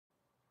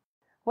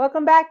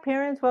Welcome back,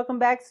 parents. Welcome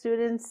back,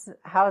 students.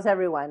 How's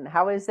everyone?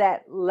 How is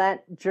that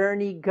Lent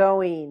journey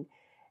going?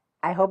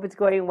 I hope it's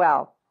going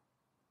well.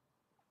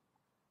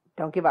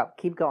 Don't give up.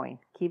 Keep going.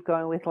 Keep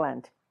going with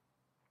Lent.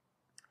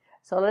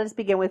 So let us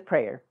begin with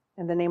prayer.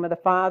 In the name of the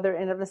Father,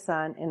 and of the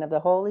Son, and of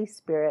the Holy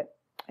Spirit.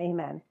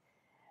 Amen.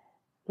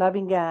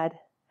 Loving God,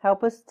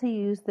 help us to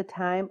use the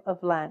time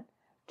of Lent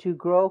to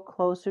grow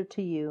closer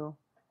to you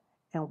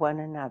and one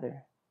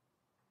another.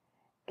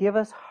 Give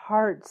us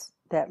hearts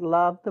that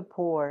love the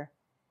poor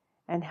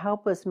and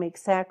help us make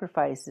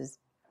sacrifices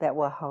that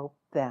will help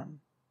them.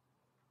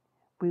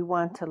 We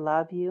want to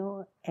love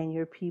you and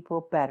your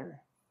people better.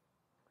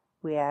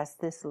 We ask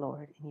this,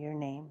 Lord, in your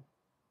name.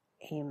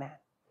 Amen.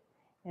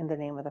 In the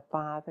name of the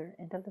Father,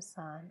 and of the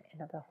Son,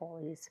 and of the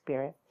Holy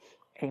Spirit.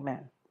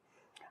 Amen.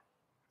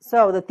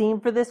 So the theme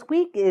for this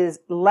week is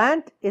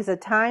Lent is a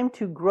time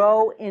to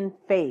grow in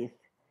faith.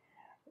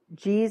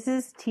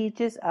 Jesus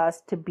teaches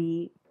us to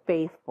be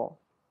faithful.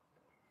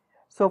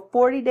 So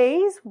 40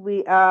 days,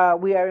 we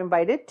are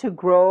invited to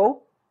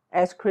grow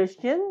as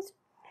Christians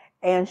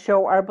and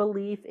show our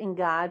belief in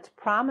God's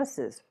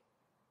promises.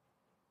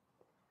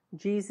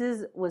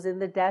 Jesus was in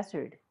the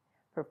desert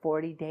for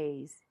 40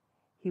 days.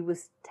 He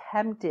was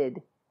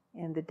tempted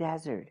in the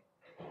desert.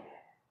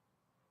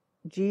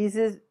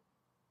 Jesus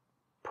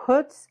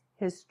puts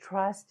his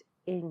trust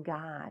in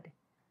God.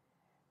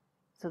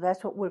 So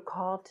that's what we're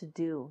called to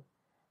do.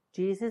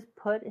 Jesus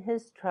put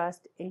his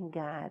trust in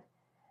God,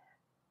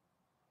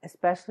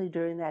 especially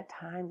during that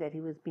time that he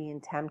was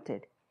being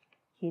tempted.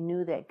 He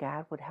knew that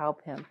God would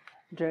help him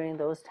during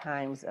those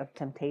times of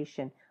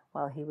temptation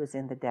while he was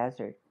in the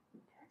desert.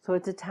 So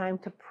it's a time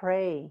to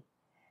pray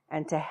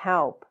and to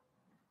help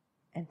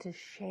and to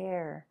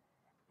share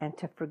and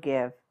to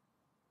forgive.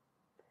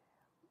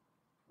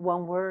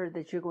 One word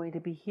that you're going to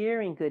be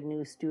hearing, Good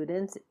News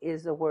students,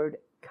 is the word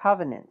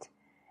covenant.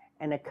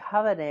 And a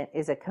covenant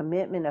is a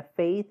commitment of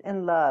faith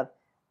and love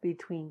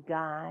between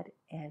God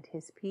and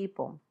his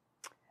people.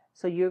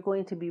 So you're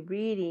going to be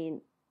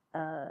reading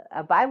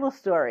a Bible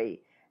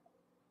story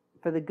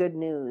for the Good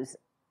News.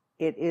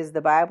 It is the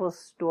Bible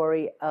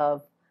story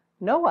of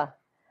Noah.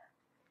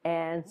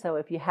 And so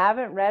if you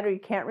haven't read or you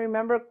can't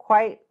remember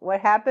quite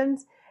what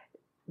happens,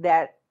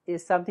 that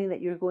is something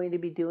that you're going to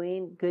be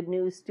doing, Good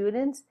News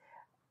students,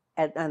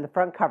 on the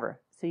front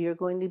cover. So you're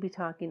going to be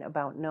talking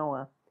about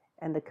Noah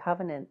and the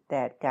covenant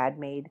that God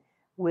made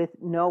with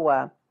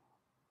Noah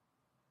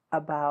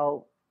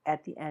about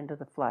at the end of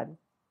the flood.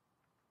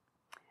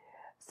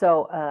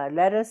 So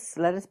let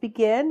us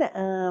begin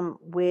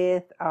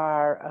with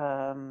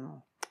our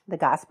the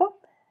gospel.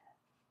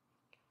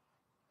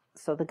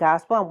 So the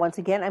gospel, and once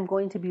again, I'm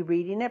going to be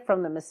reading it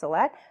from the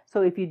Missalette.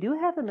 So if you do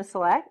have the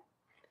Missalette,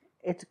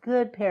 it's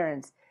good,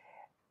 parents,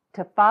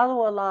 to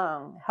follow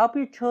along. Help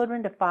your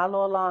children to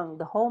follow along.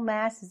 The whole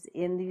Mass is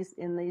in these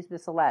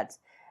Missalettes.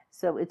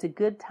 So it's a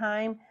good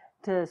time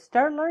to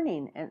start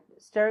learning and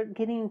start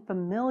getting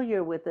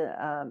familiar with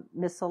the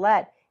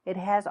Missalette. It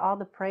has all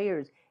the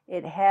prayers.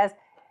 It has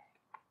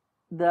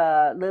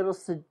the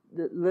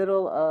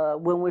little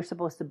when we're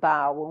supposed to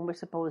bow, when we're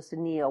supposed to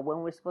kneel, when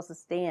we're supposed to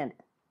stand.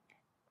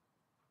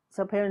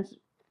 So parents,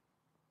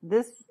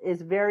 this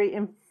is very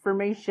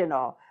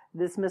informational.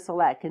 This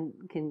Missalette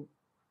can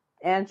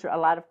answer a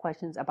lot of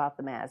questions about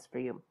the Mass for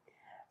you.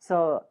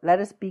 So let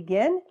us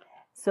begin.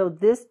 So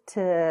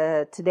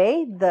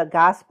today, the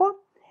Gospel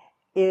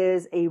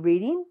is a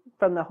reading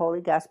from the Holy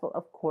Gospel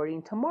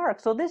according to Mark.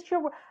 So this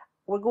year,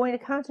 we're going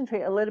to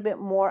concentrate a little bit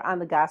more on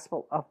the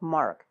Gospel of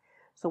Mark.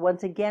 So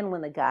once again,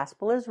 when the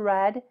Gospel is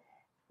read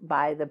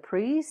by the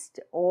priest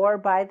or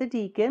by the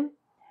deacon,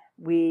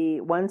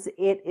 once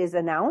it is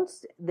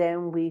announced,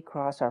 then we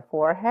cross our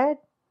forehead,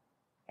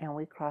 and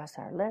we cross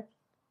our lips,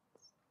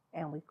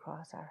 and we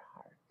cross our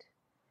heart.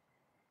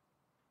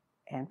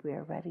 And we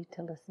are ready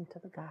to listen to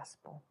the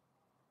gospel.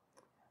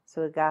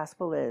 So the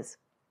gospel is,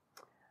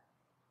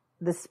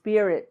 the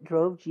Spirit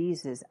drove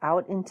Jesus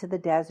out into the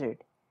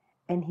desert,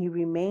 and he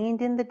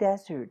remained in the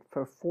desert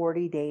for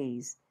 40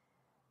 days,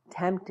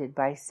 tempted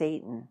by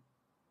Satan.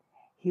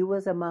 He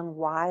was among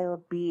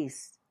wild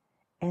beasts,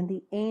 and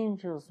the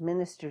angels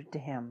ministered to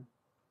him.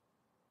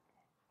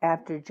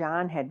 After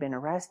John had been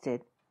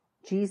arrested,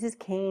 Jesus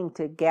came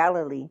to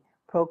Galilee,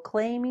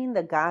 proclaiming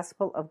the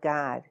gospel of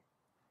God.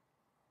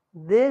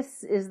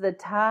 This is the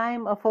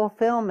time of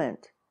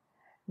fulfillment.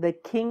 The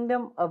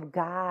kingdom of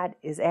God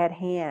is at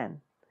hand.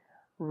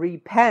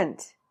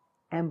 Repent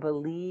and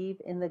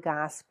believe in the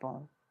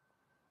gospel.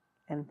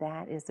 And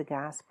that is the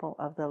gospel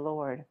of the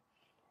Lord.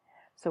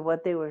 So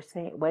what they were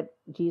saying, what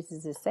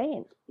Jesus is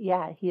saying,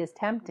 yeah, he is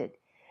tempted.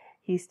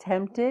 He's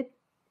tempted,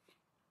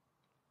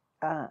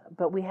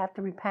 but we have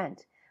to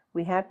repent.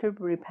 We have to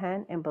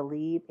repent and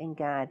believe in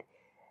God.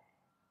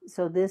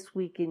 So this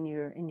week in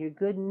your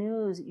Good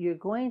News, you're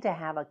going to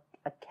have a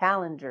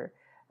calendar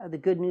of the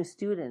Good News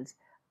students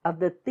of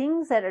the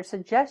things that are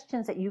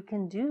suggestions that you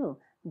can do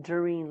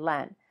during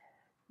Lent.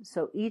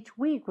 So each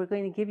week we're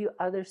going to give you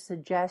other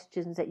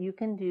suggestions that you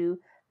can do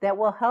that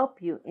will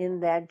help you in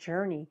that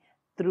journey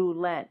through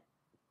Lent,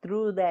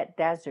 through that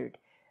desert.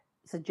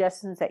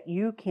 suggestions that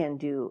you can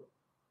do.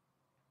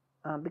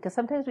 Because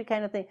sometimes we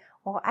kind of think,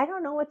 well, I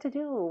don't know what to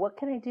do. What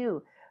can I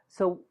do?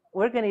 So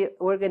we're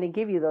gonna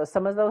give you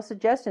some of those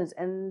suggestions,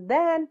 and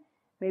then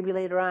maybe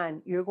later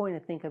on you're going to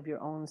think of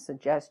your own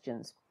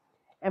suggestions.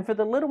 And for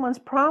the little ones,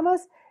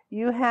 promise,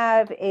 you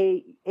have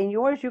in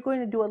yours, you're going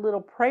to do a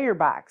little prayer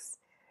box.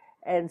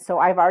 And so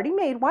I've already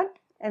made one.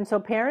 And so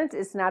parents,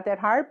 it's not that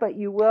hard, but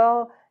you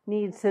will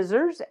need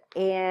scissors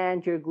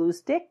and your glue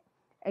stick,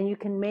 and you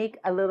can make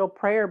a little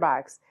prayer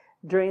box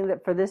during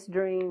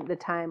the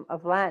time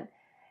of Lent.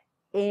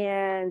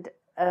 And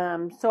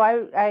so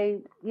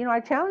I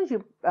challenge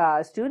you,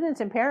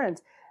 students and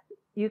parents,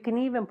 you can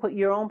even put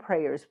your own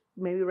prayers,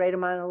 maybe write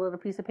them on a little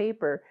piece of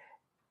paper,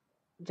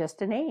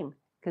 just a name,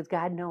 because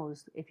God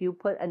knows. If you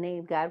put a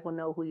name, God will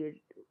know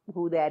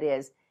who that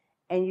is.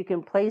 And you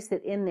can place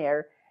it in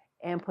there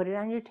and put it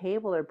on your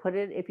table, or put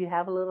it, if you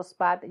have a little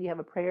spot that you have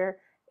a prayer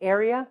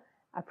area,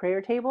 a prayer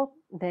table,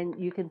 then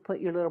you can put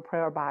your little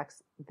prayer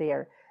box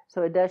there.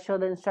 So it does show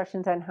the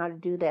instructions on how to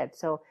do that.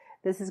 So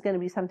this is going to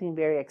be something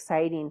very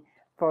exciting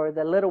for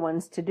the little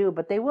ones to do,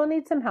 but they will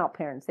need some help,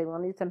 parents. They will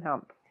need some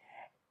help.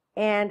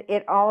 And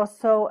it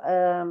also,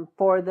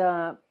 for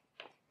the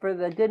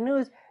good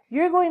news,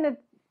 you're going to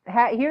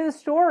hear the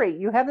story.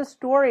 You have the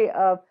story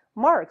of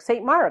Mark,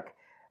 St. Mark.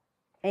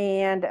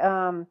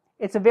 And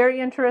it's a very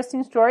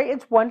interesting story.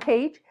 It's one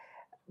page,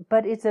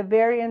 but it's a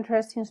very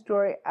interesting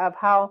story of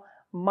how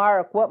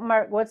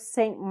what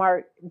St.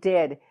 Mark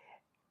did,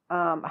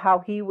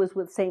 how he was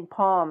with St.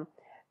 Paul.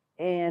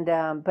 And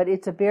but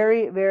it's a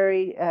very,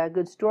 very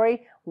good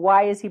story.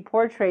 Why is he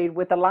portrayed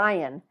with a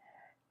lion?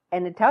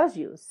 And it tells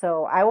you.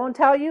 So I won't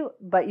tell you,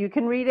 but you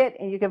can read it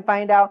and you can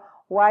find out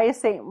why is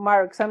St.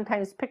 Mark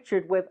sometimes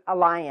pictured with a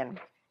lion.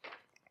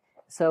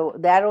 So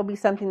that'll be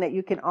something that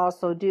you can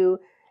also do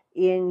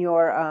in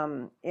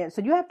your,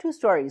 so you have two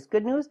stories.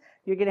 Good news,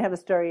 you're going to have the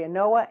story of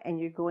Noah, and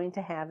you're going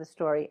to have the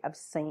story of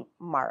St.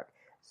 Mark.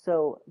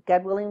 So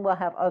God willing, we'll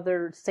have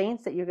other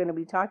saints that you're going to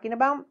be talking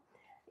about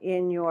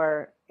in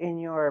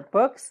your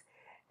books.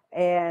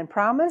 And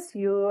promise,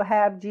 you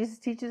have, Jesus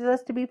teaches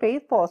us to be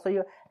faithful. So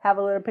you have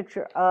a little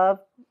picture of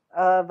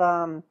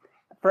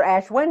for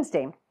Ash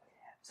Wednesday.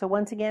 So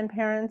once again,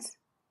 parents,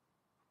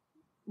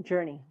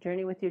 journey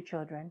with your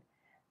children.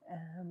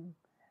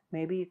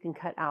 Maybe you can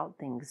cut out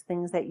things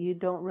that you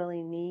don't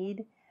really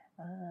need,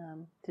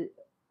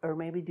 or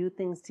maybe do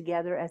things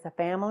together as a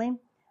family.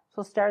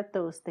 So start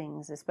those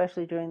things,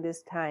 especially during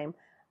this time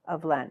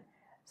of Lent.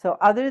 So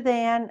other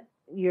than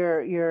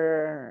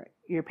your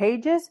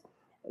pages,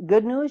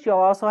 good news, you'll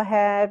also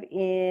have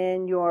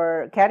in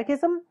your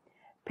catechism,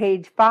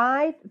 page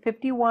 5,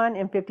 51,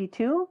 and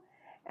 52.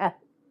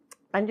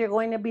 And you're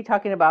going to be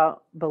talking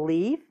about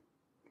belief,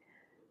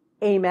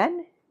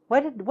 amen.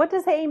 What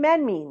does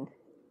amen mean?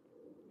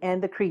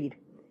 And the creed.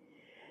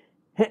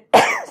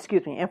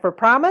 Excuse me. And for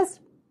promise,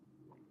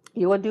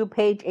 you will do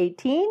page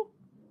 18.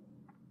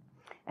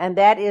 And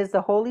that is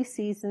the holy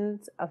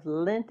seasons of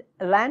Lent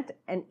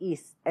and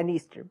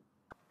Easter.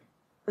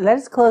 Let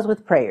us close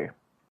with prayer.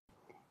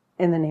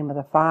 In the name of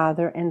the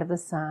Father, and of the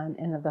Son,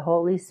 and of the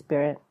Holy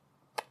Spirit.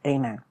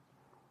 Amen.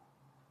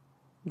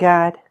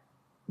 God,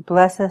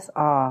 bless us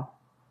all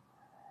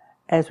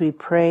as we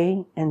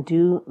pray and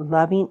do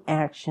loving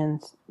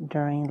actions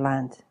during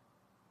Lent.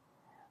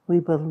 We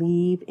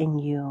believe in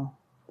you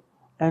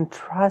and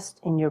trust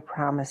in your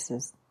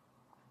promises.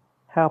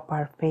 Help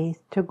our faith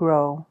to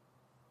grow.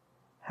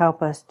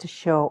 Help us to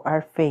show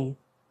our faith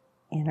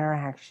in our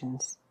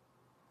actions.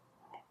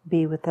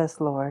 Be with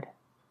us, Lord,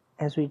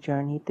 as we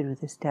journey through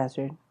this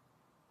desert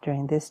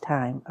during this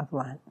time of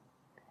Lent.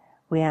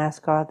 We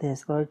ask all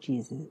this, Lord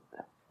Jesus,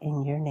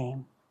 in your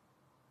name.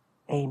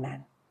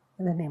 Amen.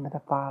 In the name of the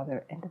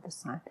Father, and of the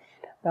Son,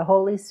 the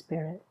Holy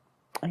Spirit.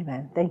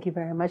 Amen. Thank you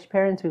very much,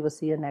 parents. We will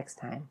see you next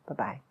time.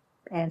 Bye-bye.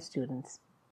 And students.